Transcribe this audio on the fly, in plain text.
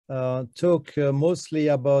talk mostly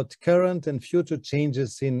about current and future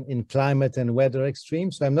changes in climate and weather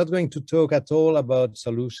extremes. So I'm not going to talk at all about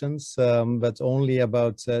solutions, but only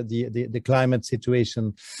about the climate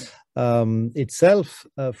situation itself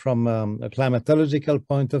from a climatological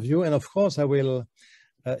point of view. And of course, I will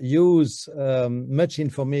use much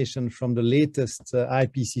information from the latest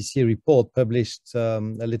IPCC report published a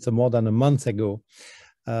little more than a month ago,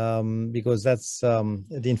 because that's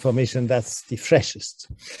the information that's the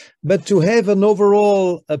freshest. But to have an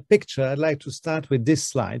overall picture, I'd like to start with this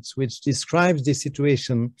slide, which describes the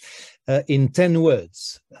situation in 10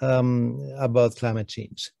 words about climate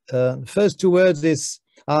change. First 2 words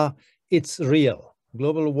are it's real.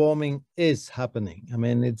 Global warming is happening. I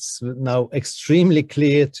mean, it's now extremely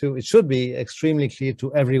clear it should be extremely clear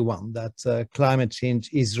to everyone that climate change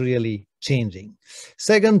is really changing.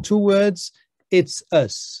 Second 2 words, it's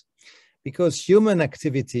us, because human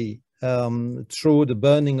activity through the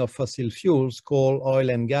burning of fossil fuels, coal, oil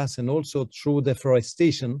and gas, and also through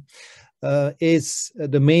deforestation is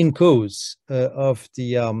the main cause of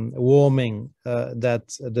the warming,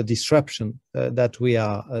 the disruption that we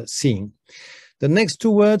are seeing. The next 2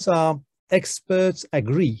 words are experts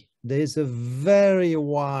agree. There is a very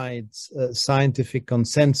wide scientific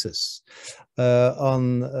consensus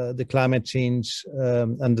on the climate change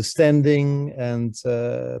understanding, and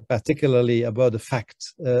particularly about the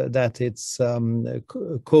fact that it's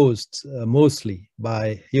caused mostly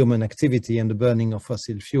by human activity and the burning of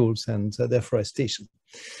fossil fuels and deforestation.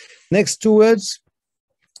 Next 2 words,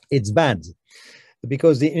 it's bad,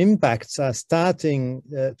 because the impacts are starting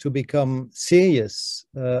to become serious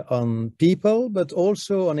on people, but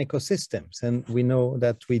also on ecosystems. And we know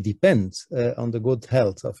that we depend on the good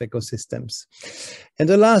health of ecosystems. And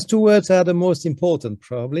the last 2 words are the most important,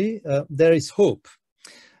 probably. There is hope.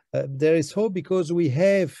 There is hope because we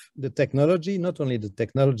have the technology, not only the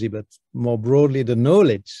technology, but more broadly the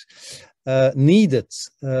knowledge needed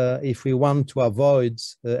if we want to avoid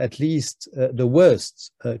at least the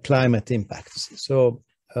worst climate impacts. So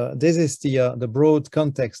this is the broad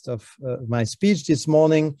context of my speech this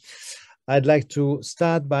morning. I'd like to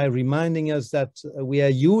start by reminding us that we are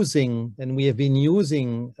using, and we have been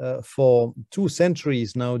using for 2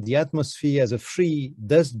 centuries now, the atmosphere as a free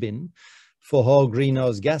dustbin for all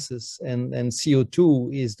greenhouse gases, and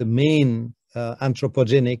CO2 is the main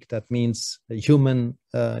anthropogenic, that means human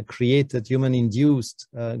created, human induced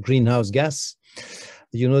greenhouse gas.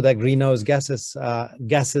 You know that greenhouse gases are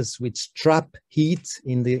gases which trap heat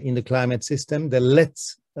in the climate system. They let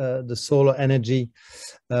the solar energy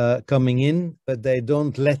coming in, but they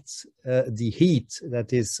don't let the heat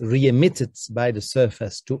that is re-emitted by the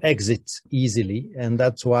surface to exit easily. And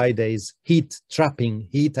that's why there is heat trapping,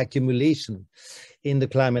 heat accumulation in the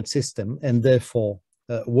climate system, and therefore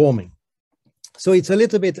warming. So it's a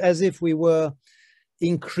little bit as if we were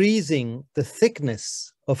increasing the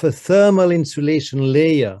thickness of a thermal insulation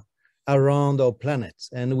layer around our planet.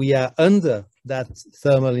 And we are under that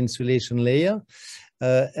thermal insulation layer.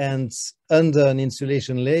 And under an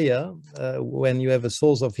insulation layer, when you have a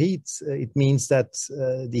source of heat, it means that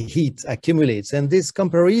the heat accumulates. And this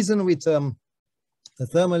comparison with the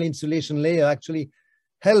thermal insulation layer actually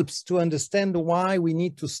helps to understand why we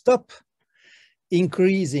need to stop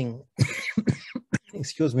increasing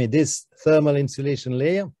excuse me, this thermal insulation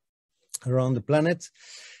layer around the planet.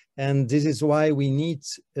 And this is why we need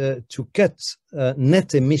to cut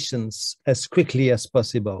net emissions as quickly as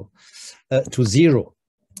possible to zero.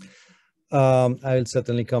 I will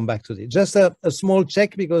certainly come back to this. Just a small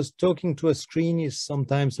check, because talking to a screen is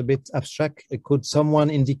sometimes a bit abstract. Could someone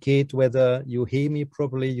indicate whether you hear me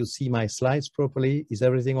properly, you see my slides properly? Is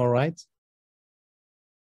everything all right?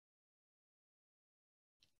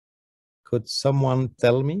 Could someone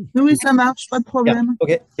tell me? Oui, ça marche, pas de problème.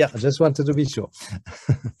 Yeah, okay, yeah, I just wanted to be sure.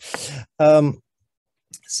 Have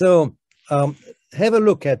a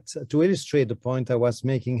look at, to illustrate the point I was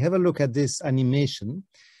making, have a look at this animation.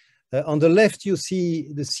 On the left, you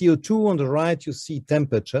see the CO2, on the right, you see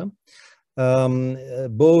temperature. In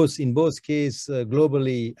both cases,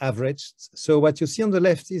 globally averaged. So what you see on the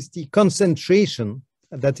left is the concentration,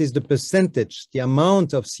 that is the percentage, the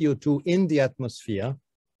amount of CO2 in the atmosphere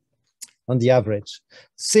on the average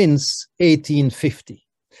since 1850.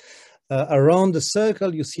 Around the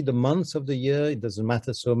circle, you see the months of the year. It doesn't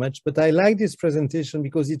matter so much, but I like this presentation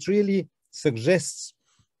because it really suggests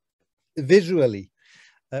visually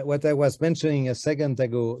what I was mentioning a second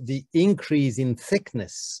ago, the increase in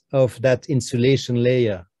thickness of that insulation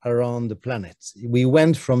layer around the planet. We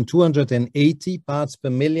went from 280 parts per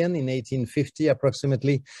million in 1850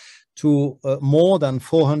 approximately to more than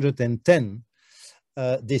 410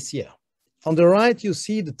 this year. On the right, you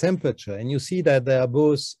see the temperature, and you see that they are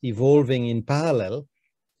both evolving in parallel.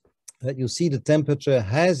 You see the temperature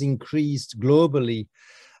has increased globally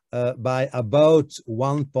by about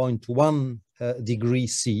 1.1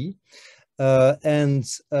 degrees C.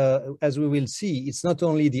 As we will see, it's not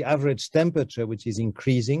only the average temperature which is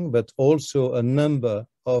increasing, but also a number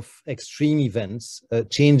of extreme events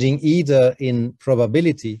changing either in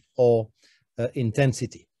probability or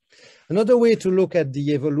intensity. Another way to look at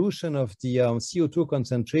the evolution of the CO2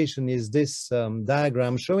 concentration is this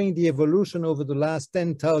diagram showing the evolution over the last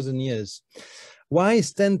 10,000 years. Why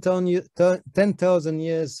is 10,000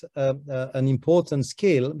 years an important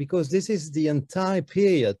scale? Because this is the entire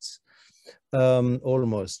period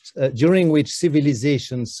almost, during which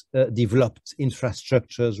civilizations developed,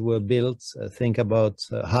 infrastructures were built. Think about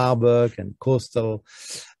harbor and coastal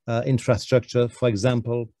infrastructure, for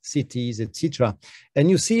example, cities, etc. And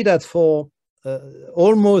you see that for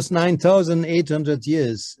almost 9,800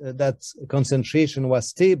 years, that concentration was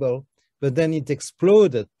stable, but then it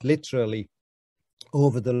exploded literally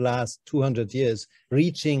over the last 200 years,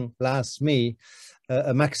 reaching last May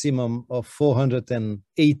a maximum of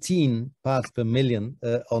 418 parts per million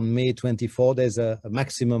on May 24. There's a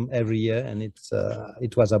maximum every year, and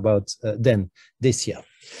it was about then this year.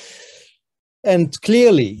 And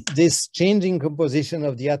clearly, this changing composition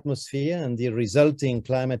of the atmosphere and the resulting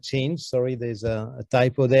climate change, sorry, there's a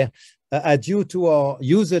typo there, are due to our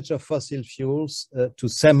usage of fossil fuels, to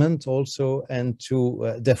cement also, and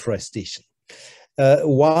to deforestation.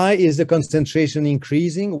 Why is the concentration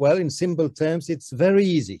increasing? Well, in simple terms, it's very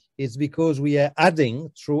easy. It's because we are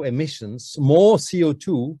adding, through emissions, more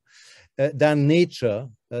CO2 than nature,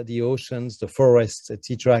 the oceans, the forests,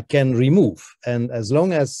 etc., can remove. And as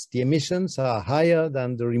long as the emissions are higher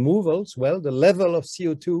than the removals, well, the level of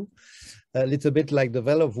CO2, a little bit like the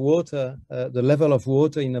level of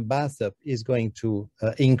water in a bathtub is going to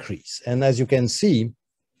increase. And as you can see,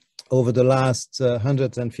 over the last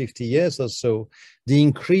 150 years or so, the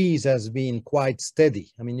increase has been quite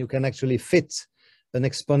steady. I mean, you can actually fit an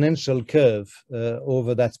exponential curve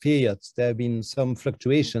over that period. There have been some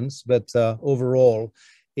fluctuations, but overall,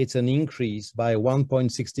 it's an increase by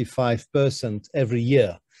 1.65% every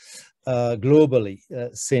year globally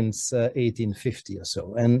since 1850 or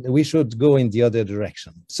so. And we should go in the other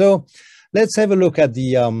direction. So let's have a look at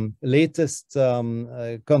the latest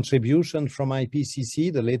contribution from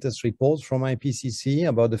IPCC, the latest report from IPCC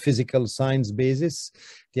about the physical science basis.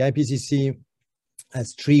 The IPCC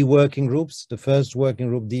has 3 working groups. The first working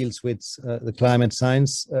group deals with the climate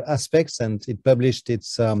science aspects, and it published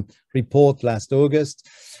its report last August.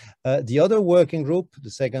 The other working group,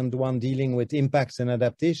 the second one dealing with impacts and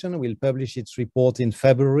adaptation, will publish its report in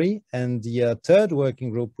February, and the third working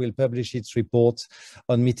group will publish its report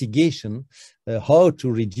on mitigation, how to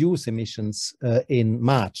reduce emissions, in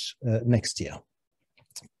March next year.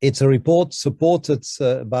 It's a report supported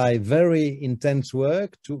by very intense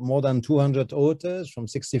work, more than 200 authors from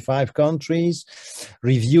 65 countries,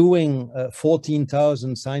 reviewing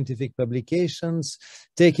 14,000 scientific publications,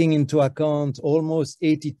 taking into account almost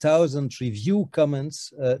 80,000 review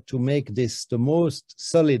comments to make this the most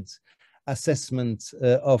solid assessment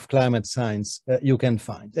of climate science you can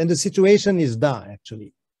find. And the situation is dire,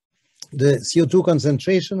 actually. The CO2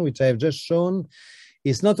 concentration, which I have just shown,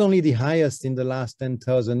 is not only the highest in the last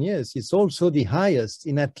 10,000 years, it's also the highest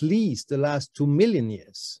in at least the last 2 million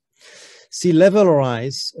years. Sea level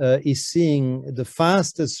rise is seeing the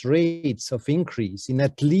fastest rates of increase in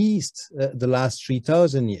at least the last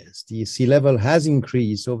 3,000 years. The sea level has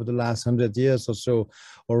increased over the last 100 years or so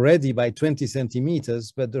already by 20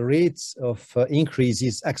 centimeters, but the rates of increase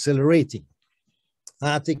is accelerating.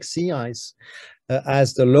 Arctic sea ice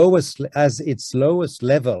as its lowest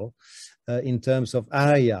level in terms of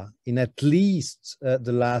area in at least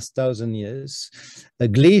the last 1,000 years.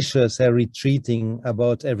 Glaciers are retreating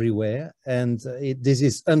about everywhere, and this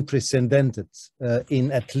is unprecedented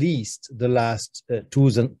in at least the last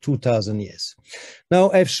 2,000 years.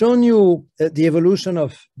 Now, I've shown you the evolution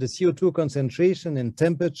of the CO2 concentration and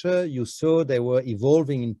temperature. You saw they were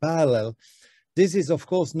evolving in parallel. This is, of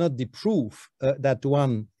course, not the proof that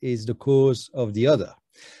one is the cause of the other.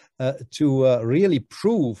 To really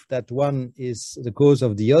prove that one is the cause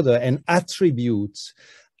of the other and attribute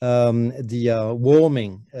the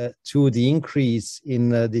warming to the increase in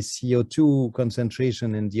the CO2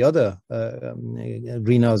 concentration and the other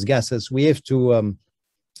greenhouse gases, we have to,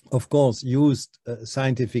 of course, use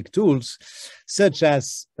scientific tools such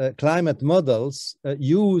as climate models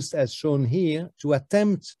used as shown here to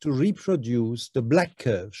attempt to reproduce the black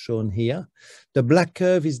curve shown here. The black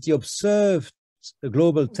curve is the observed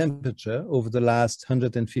global temperature over the last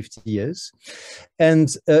 150 years.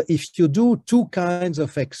 And if you do two kinds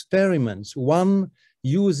of experiments, one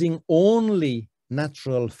using only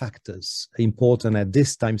natural factors important at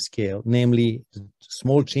this time scale, namely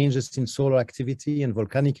small changes in solar activity and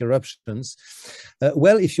volcanic eruptions,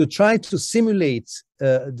 well, if you try to simulate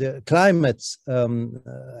the climate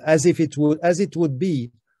as it would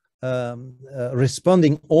be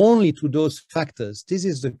responding only to those factors, this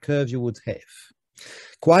is the curve you would have.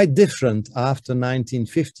 Quite different after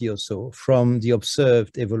 1950 or so from the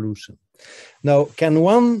observed evolution. Now, can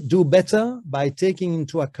one do better by taking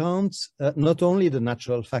into account not only the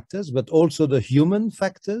natural factors, but also the human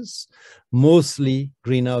factors, mostly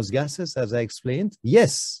greenhouse gases, as I explained?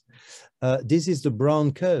 Yes, this is the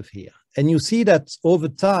brown curve here. And you see that over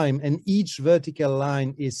time, and each vertical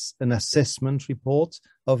line is an assessment report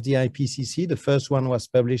of the IPCC. The first one was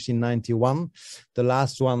published in 91, the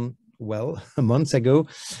last one, well, a month ago.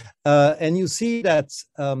 And you see that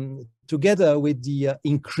together with the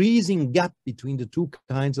increasing gap between the two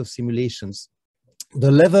kinds of simulations,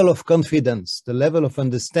 the level of confidence, the level of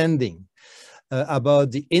understanding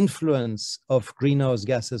about the influence of greenhouse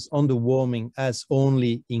gases on the warming has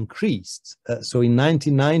only increased. So in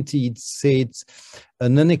 1990, it said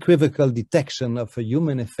an unequivocal detection of a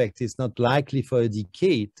human effect is not likely for a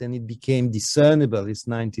decade, and it became discernible, it's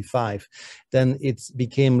 95. Then it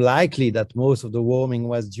became likely that most of the warming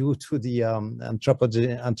was due to the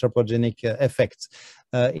anthropogenic effects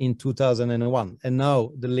in 2001. And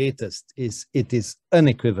now the latest is it is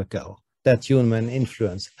unequivocal that human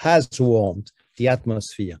influence has warmed the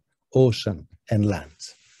atmosphere, ocean, and land.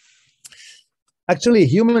 Actually,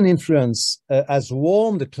 human influence has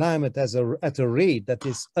warmed the climate at a rate that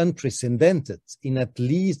is unprecedented in at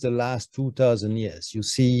least the last 2,000 years. You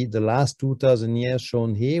see the last 2,000 years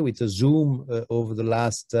shown here with a zoom over the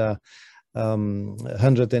last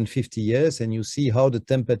 150 years, and you see how the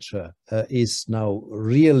temperature is now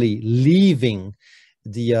really leaving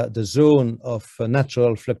the zone of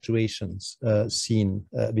natural fluctuations seen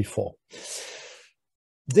before.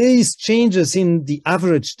 These changes in the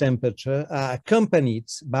average temperature are accompanied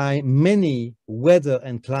by many weather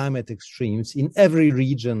and climate extremes in every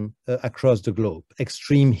region across the globe.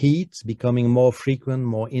 Extreme heat becoming more frequent,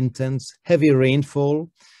 more intense, heavy rainfall.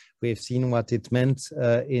 We have seen what it meant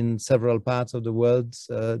in several parts of the world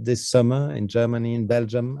this summer, in Germany, in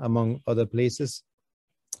Belgium, among other places.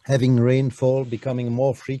 Having rainfall becoming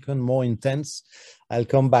more frequent, more intense. I'll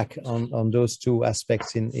come back on those two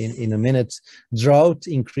aspects in a minute. Drought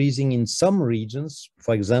increasing in some regions,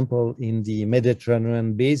 for example, in the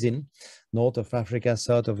Mediterranean basin, north of Africa,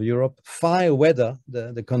 south of Europe. Fire weather,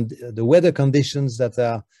 the weather conditions that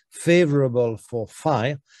are favorable for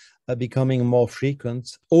fire are becoming more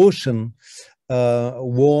frequent. Ocean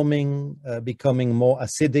warming, becoming more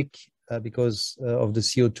acidic, because of the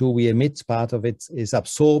CO2 we emit. Part of it is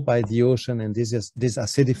absorbed by the ocean, and this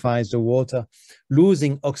acidifies the water,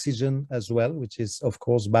 losing oxygen as well, which is of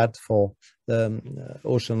course bad for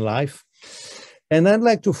ocean life. And I'd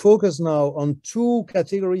like to focus now on two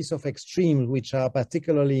categories of extremes which are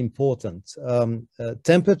particularly important.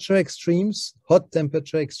 Temperature extremes, hot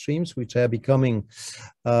temperature extremes, which have become,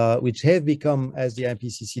 as the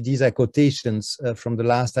IPCC, these are quotations from the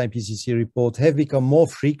last IPCC report, have become more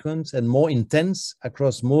frequent and more intense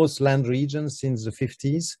across most land regions since the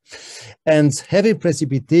 50s. And heavy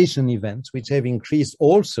precipitation events, which have increased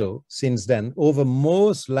also since then over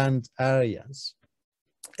most land areas.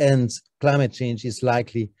 And climate change is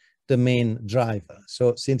likely the main driver.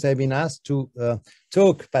 So since I've been asked to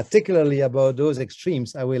talk particularly about those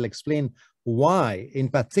extremes, I will explain why, in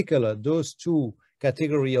particular, those two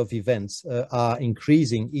categories of events are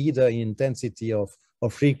increasing either in intensity or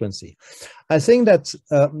frequency. I think that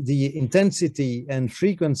the intensity and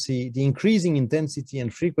frequency, the increasing intensity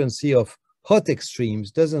and frequency of hot extremes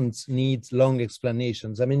doesn't need long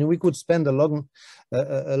explanations. I mean, we could spend a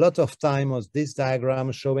lot of time on this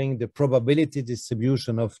diagram showing the probability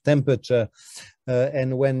distribution of temperature,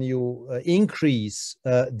 and when you increase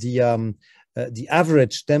the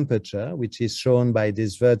average temperature, which is shown by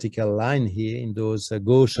this vertical line here in those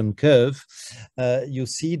Gaussian curve, you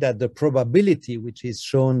see that the probability, which is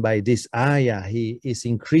shown by this area here, is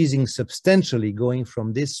increasing substantially, going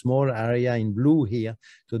from this small area in blue here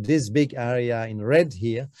to this big area in red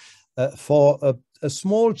here, for a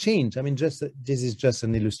small change. I mean, this is just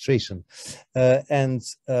an illustration.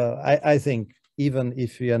 I think even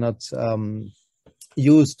if we are not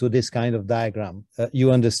used to this kind of diagram,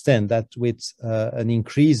 you understand that with an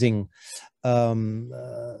increasing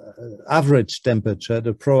average temperature,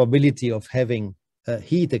 the probability of having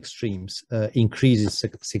heat extremes increases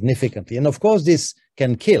significantly. And of course, this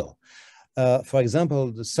can kill. For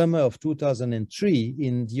example, the summer of 2003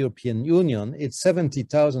 in the European Union, it's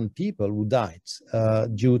 70,000 people who died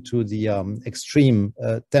due to the extreme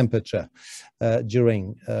temperature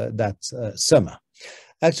during that summer.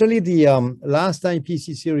 Actually, the last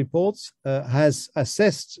IPCC report has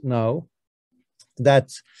assessed now that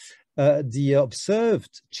the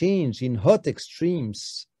observed change in hot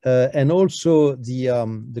extremes and also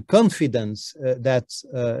the confidence that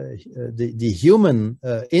the human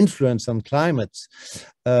influence on climate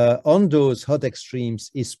on those hot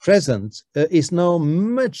extremes is present is now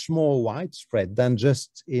much more widespread than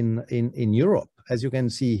just in Europe. As you can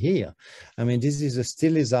see here, I mean, this is a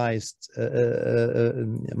stylized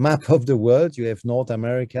map of the world. You have North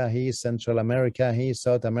America here, Central America here,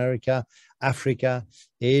 South America, Africa,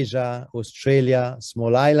 Asia, Australia,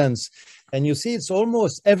 small islands. And you see it's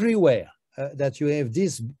almost everywhere that you have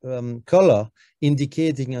this color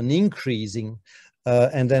indicating an increasing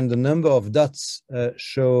and then the number of dots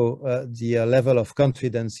show the level of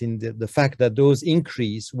confidence in the fact that those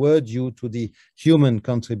increase were due to the human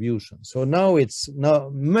contribution. So now it's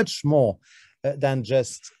now much more than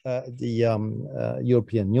just the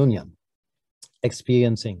European Union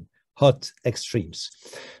experiencing hot extremes.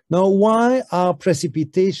 Now, why are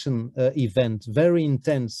precipitation events very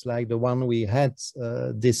intense like the one we had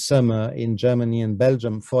this summer in Germany and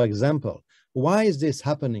Belgium, for example? Why is this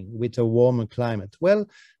happening with a warmer climate? Well,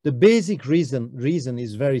 the basic reason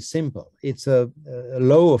is very simple. It's a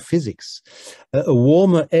law of physics. A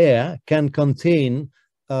warmer air can contain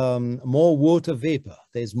more water vapor.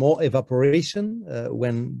 There's more evaporation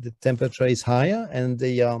when the temperature is higher, and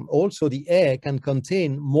also the air can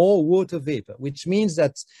contain more water vapor, which means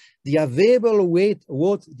that the available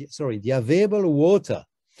water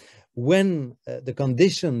when the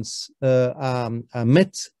conditions are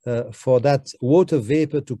met for that water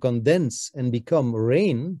vapor to condense and become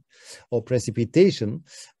rain or precipitation,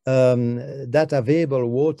 that available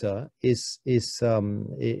water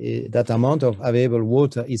that amount of available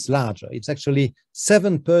water is larger. It's actually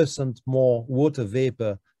 7% more water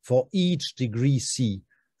vapor for each degree C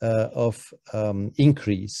of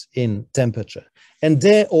increase in temperature. And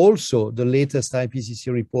there also the latest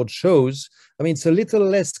IPCC report shows, I mean, it's a little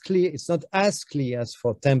less clear, it's not as clear as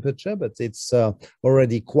for temperature, but it's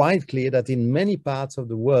already quite clear that in many parts of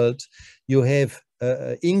the world you have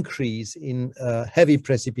increase in heavy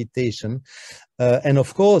precipitation. And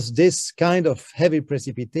of course, this kind of heavy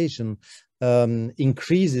precipitation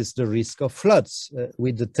increases the risk of floods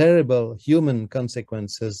with the terrible human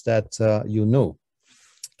consequences that you know.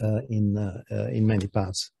 In many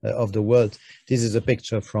parts of the world. This is a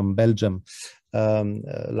picture from Belgium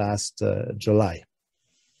last July.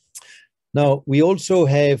 Now, we also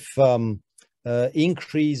have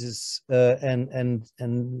increases and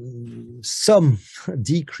some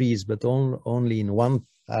decrease, but only in one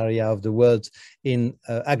area of the world in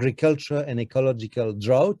agriculture and ecological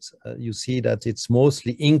drought. You see that it's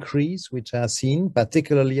mostly increase, which are seen,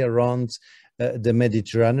 particularly around the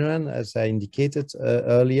Mediterranean, as I indicated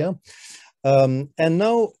earlier. And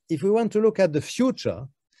now, if we want to look at the future,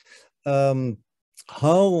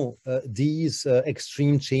 how these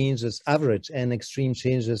extreme changes, average and extreme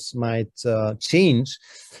changes might change,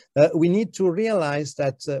 we need to realize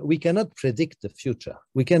that we cannot predict the future.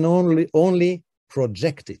 We can only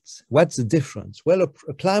project it. What's the difference? Well,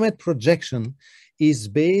 a climate projection is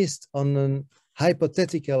based on a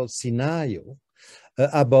hypothetical scenario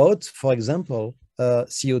about, for example,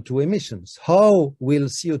 CO2 emissions. How will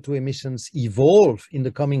CO2 emissions evolve in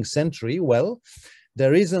the coming century? Well,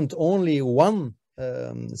 there isn't only one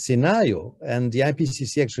scenario, and the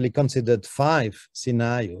IPCC actually considered 5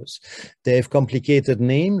 scenarios. They have complicated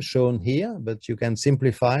names shown here, but you can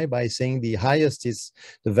simplify by saying the highest is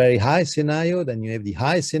the very high scenario, then you have the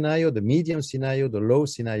high scenario, the medium scenario, the low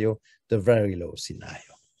scenario, the very low scenario.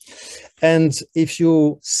 And if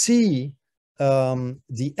you see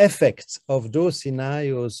the effect of those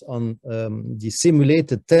scenarios on the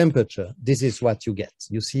simulated temperature, this is what you get.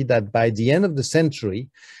 You see that by the end of the century,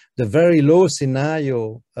 the very low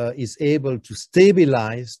scenario is able to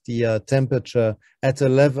stabilize the temperature at a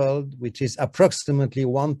level which is approximately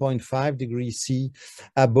 1.5 degrees C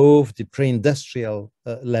above the pre-industrial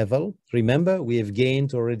level. Remember, we have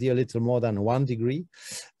gained already a little more than 1 degree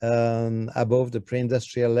above the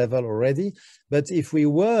pre-industrial level already. But if we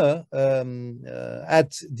were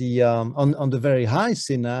at the on the very high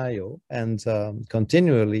scenario and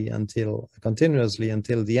continuously until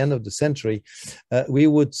the end of the century, we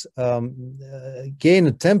would gain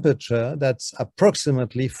a temperature that's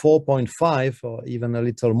approximately 4.5 or even a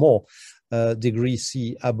little more degrees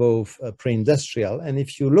C above pre-industrial. And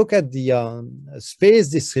if you look at the space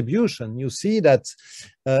distribution, you see that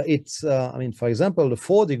it's, I mean, for example, the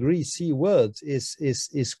 4 degrees C word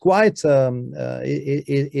is quite,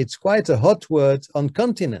 it's quite a hot word on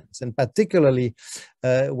continents, and particularly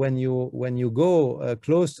when you go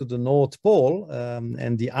close to the North Pole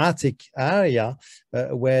and the Arctic area,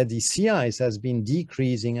 where the sea ice has been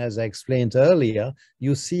decreasing, as I explained earlier,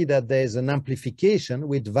 you see that there's an amplification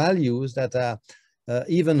with values that are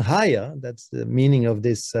even higher. That's the meaning of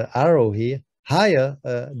this arrow here, higher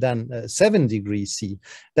than 7 degrees C.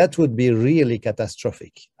 That would be really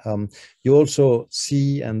catastrophic. You also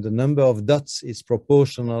see, and the number of dots is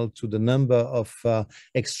proportional to the number of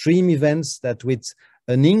extreme events that with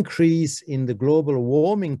an increase in the global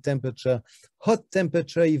warming temperature, hot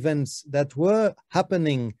temperature events that were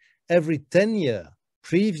happening every 10 years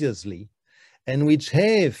previously, and which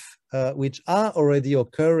are already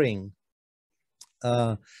occurring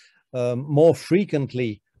more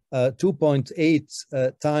frequently,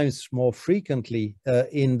 2.8 times more frequently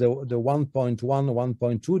in the 1.1,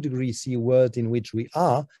 1.2 degrees C world in which we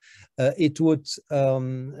are, it would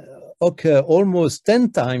occur almost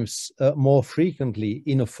 10 times more frequently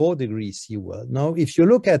in a 4 degrees C world. Now, if you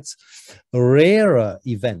look at rarer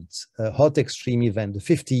events, hot extreme event, the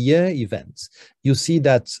 50-year events, you see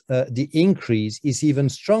that the increase is even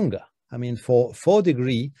stronger. I mean, for 4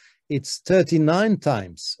 degree, it's 39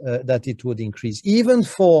 times that it would increase. Even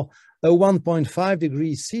for a 1.5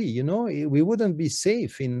 degrees C, you know, we wouldn't be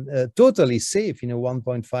safe totally safe in a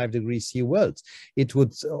 1.5 degrees C world. It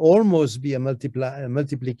would almost be a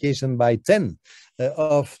multiplication by 10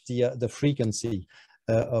 of the frequency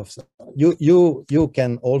of. You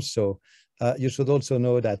can also, you should also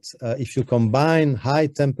know that if you combine high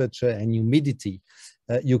temperature and humidity,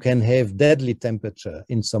 you can have deadly temperature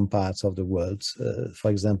in some parts of the world,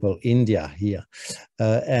 for example, India here.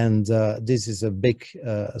 And this is a big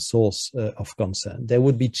source of concern. There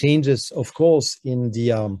would be changes, of course, in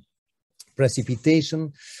the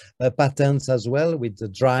precipitation patterns as well, with the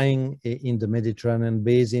drying in the Mediterranean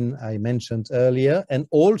basin I mentioned earlier, and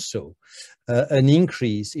also an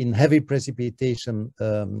increase in heavy precipitation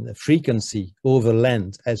frequency over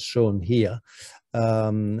land, as shown here.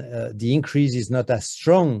 The increase is not as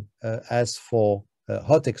strong as for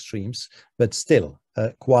hot extremes, but still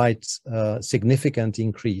quite significant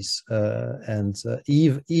increase. And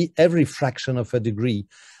every fraction of a degree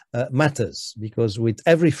matters, because with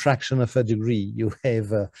every fraction of a degree, you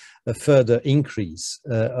have a further increase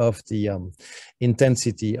of the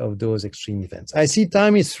intensity of those extreme events. I see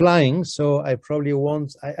time is flying, so I probably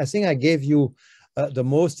won't, I think I gave you the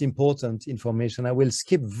most important information. I will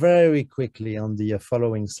skip very quickly on the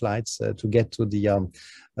following slides to get to the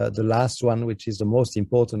last one, which is the most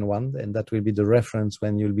important one, and that will be the reference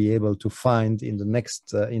when you'll be able to find in the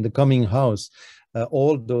next, in the coming house,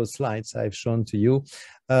 all those slides I've shown to you.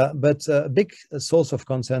 But a big source of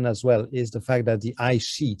concern as well is the fact that the ice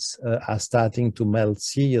sheets are starting to melt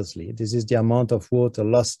seriously. This is the amount of water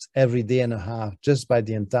lost every day and a half just by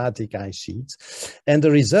the Antarctic ice sheets. And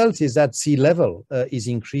the result is that sea level is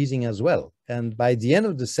increasing as well. And by the end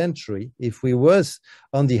of the century, if we were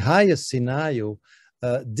on the highest scenario,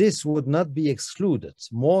 this would not be excluded,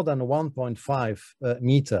 more than 1.5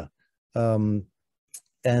 meter.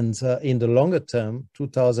 And in the longer term,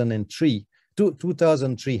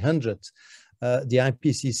 2300, the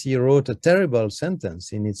IPCC wrote a terrible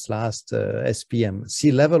sentence in its last SPM.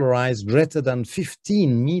 Sea level rise greater than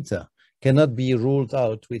 15 meter cannot be ruled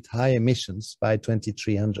out with high emissions by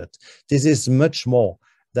 2300. This is much more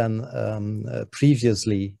than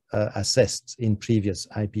previously assessed in previous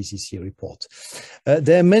IPCC report.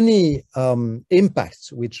 There are many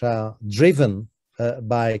impacts which are driven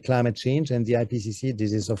by climate change, and the IPCC,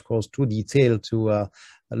 this is of course too detailed to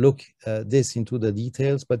look this into the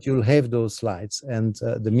details, but you'll have those slides. And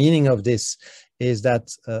the meaning of this is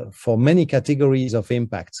that for many categories of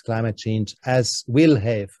impacts, climate change will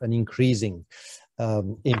have an increasing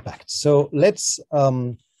impact. So let's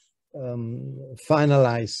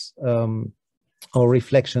finalize our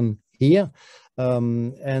reflection here.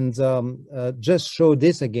 Just show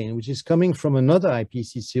this again, which is coming from another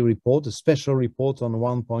IPCC report, a special report on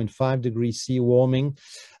 1.5 degrees C warming,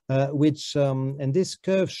 and this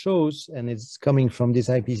curve shows, and it's coming from this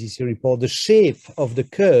IPCC report, the shape of the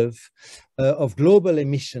curve of global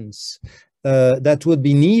emissions that would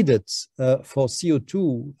be needed for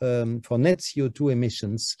CO2, for net CO2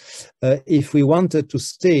 emissions, if we wanted to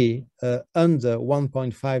stay under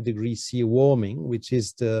 1.5 degrees C warming, which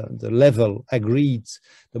is the level agreed,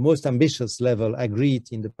 the most ambitious level agreed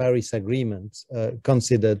in the Paris Agreement,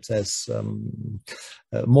 considered as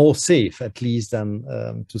more safe, at least,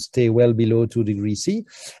 than to stay well below 2 degrees C,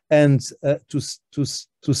 and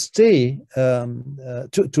to stay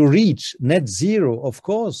to reach net zero. Of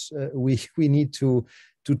course, we need to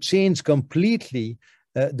change completely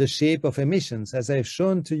the shape of emissions. As I've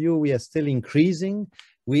shown to you, we are still increasing.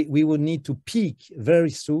 We would need to peak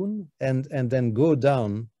very soon and then go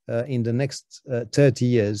down in the next 30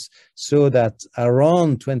 years, so that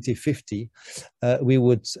around 2050 we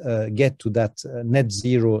would get to that net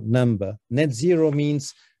zero number. Net zero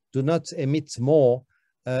means do not emit more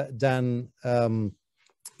than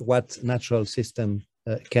what natural system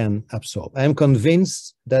can absorb. I am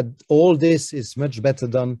convinced that all this is much better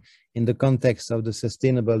done in the context of the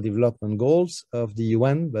Sustainable Development Goals of the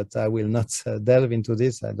UN, but I will not delve into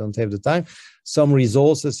this. I don't have the time. Some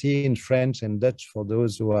resources here in French and Dutch for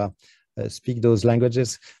those who are speak those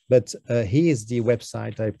languages, but here is the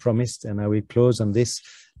website I promised, and I will close on this.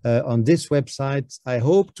 On this website, I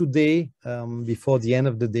hope today, before the end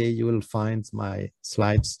of the day, you will find my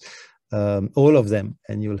slides, all of them,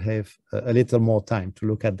 and you'll have a little more time to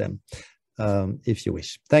look at them if you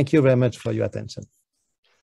wish. Thank you very much for your attention.